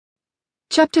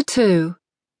Chapter 2.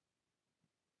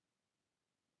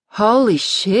 Holy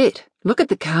shit, look at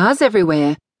the cars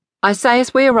everywhere, I say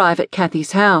as we arrive at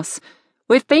Kathy's house.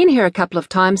 We've been here a couple of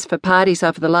times for parties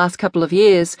over the last couple of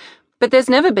years, but there's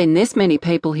never been this many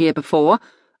people here before.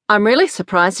 I'm really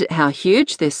surprised at how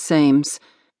huge this seems.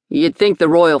 You'd think the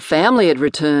royal family had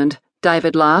returned,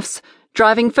 David laughs,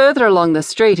 driving further along the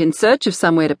street in search of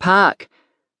somewhere to park.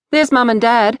 There's Mum and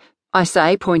Dad, I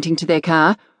say, pointing to their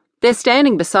car. They're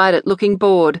standing beside it looking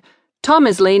bored. Tom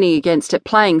is leaning against it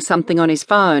playing something on his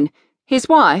phone. His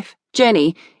wife,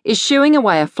 Jenny, is shooing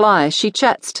away a fly as she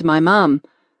chats to my mum.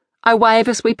 I wave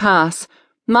as we pass.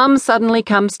 Mum suddenly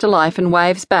comes to life and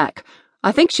waves back.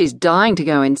 I think she's dying to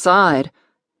go inside.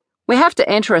 We have to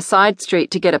enter a side street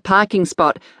to get a parking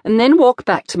spot and then walk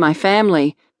back to my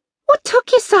family. "What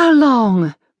took you so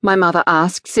long?" my mother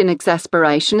asks in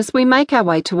exasperation as we make our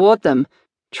way toward them.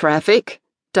 "Traffic,"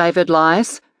 David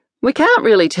lies. We can't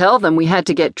really tell them we had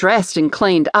to get dressed and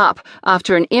cleaned up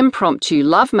after an impromptu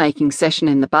lovemaking session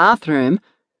in the bathroom.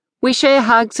 We share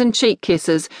hugs and cheek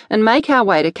kisses and make our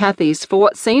way to Kathy's for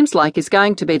what seems like is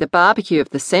going to be the barbecue of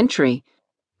the century.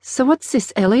 "So what's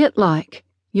this Elliot like?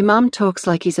 Your mum talks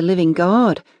like he's a living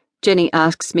god," Jenny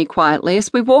asks me quietly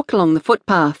as we walk along the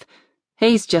footpath.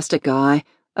 "He's just a guy,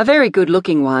 a very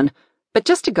good-looking one, but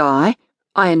just a guy,"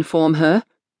 I inform her.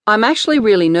 I'm actually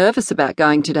really nervous about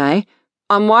going today.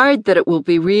 I'm worried that it will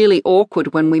be really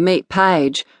awkward when we meet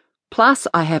Paige. Plus,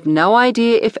 I have no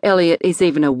idea if Elliot is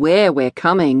even aware we're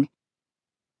coming.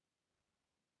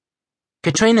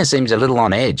 Katrina seems a little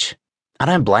on edge. I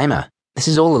don't blame her. This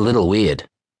is all a little weird.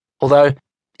 Although,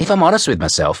 if I'm honest with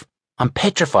myself, I'm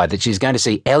petrified that she's going to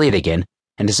see Elliot again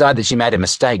and decide that she made a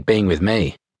mistake being with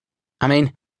me. I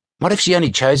mean, what if she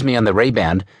only chose me on the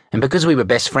rebound, and because we were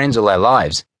best friends all our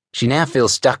lives, she now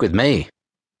feels stuck with me?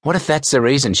 What if that's the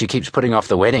reason she keeps putting off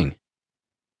the wedding?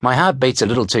 My heart beats a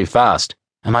little too fast,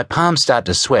 and my palms start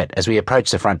to sweat as we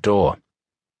approach the front door.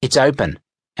 It's open,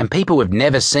 and people we've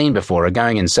never seen before are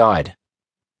going inside.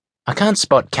 I can't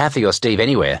spot Kathy or Steve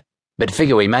anywhere, but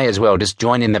figure we may as well just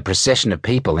join in the procession of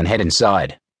people and head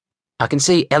inside. I can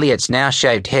see Elliot's now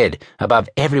shaved head above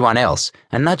everyone else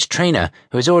and nudge Trina,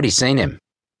 who has already seen him.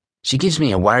 She gives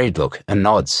me a worried look and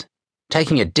nods,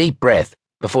 taking a deep breath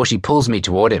before she pulls me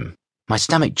toward him. My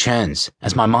stomach churns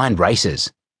as my mind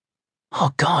races.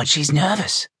 Oh God, she's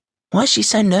nervous. Why is she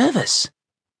so nervous?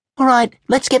 "All right,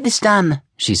 let's get this done,"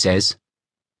 she says.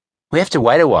 We have to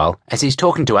wait a while as he's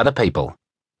talking to other people.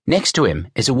 Next to him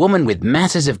is a woman with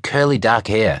masses of curly dark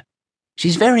hair.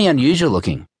 She's very unusual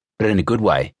looking, but in a good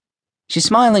way. She's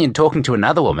smiling and talking to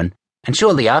another woman, and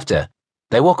shortly after,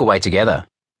 they walk away together.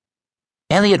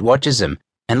 Elliot watches them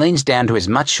and leans down to his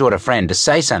much shorter friend to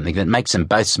say something that makes them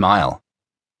both smile.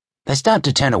 They start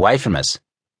to turn away from us,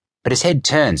 but his head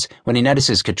turns when he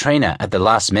notices Katrina at the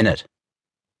last minute.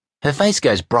 Her face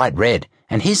goes bright red,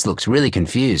 and his looks really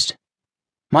confused.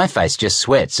 My face just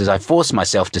sweats as I force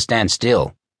myself to stand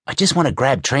still. I just want to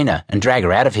grab Trina and drag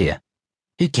her out of here.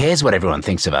 Who cares what everyone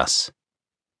thinks of us?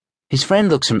 His friend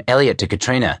looks from Elliot to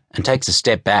Katrina and takes a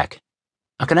step back.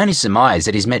 I can only surmise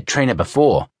that he's met Trina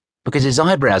before, because his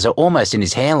eyebrows are almost in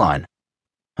his hairline.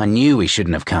 I knew he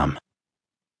shouldn't have come.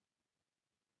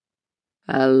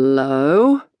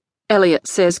 "Hello?" Elliot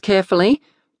says carefully.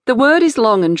 The word is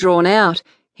long and drawn out.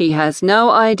 He has no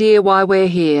idea why we're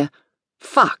here.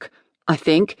 Fuck, I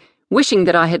think, wishing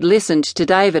that I had listened to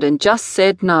David and just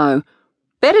said no.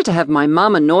 Better to have my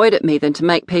mum annoyed at me than to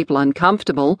make people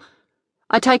uncomfortable.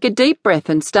 I take a deep breath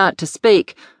and start to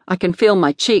speak. I can feel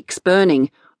my cheeks burning.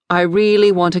 I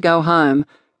really want to go home.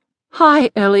 "Hi,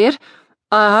 Elliot.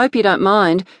 I hope you don't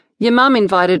mind. Your mum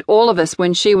invited all of us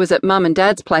when she was at Mum and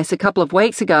Dad's place a couple of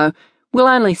weeks ago. We'll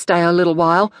only stay a little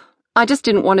while. I just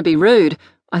didn't want to be rude,"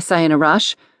 I say in a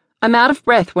rush. I'm out of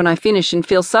breath when I finish and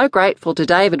feel so grateful to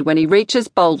David when he reaches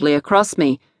boldly across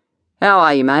me. "How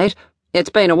are you, mate?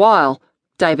 It's been a while,"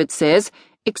 David says,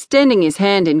 extending his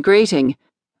hand in greeting.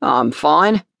 "I'm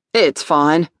fine. It's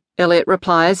fine," Elliot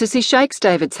replies as he shakes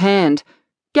David's hand.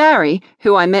 Gary,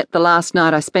 who I met the last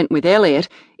night I spent with Elliot,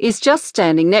 is just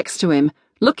standing next to him,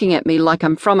 looking at me like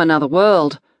I'm from another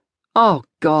world. Oh,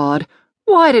 God,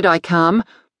 why did I come?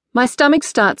 My stomach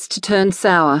starts to turn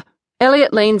sour.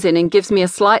 Elliot leans in and gives me a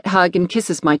slight hug and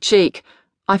kisses my cheek.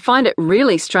 I find it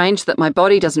really strange that my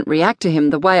body doesn't react to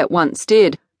him the way it once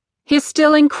did. He's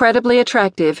still incredibly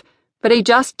attractive, but he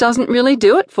just doesn't really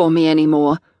do it for me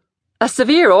anymore. A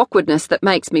severe awkwardness that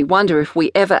makes me wonder if we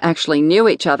ever actually knew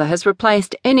each other has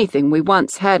replaced anything we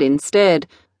once had instead.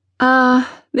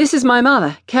 This is my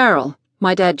mother, Carol,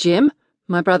 my dad, Jim,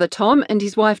 my brother Tom, and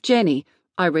his wife, Jenny.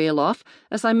 I reel off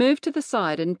as I move to the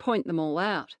side and point them all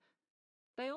out.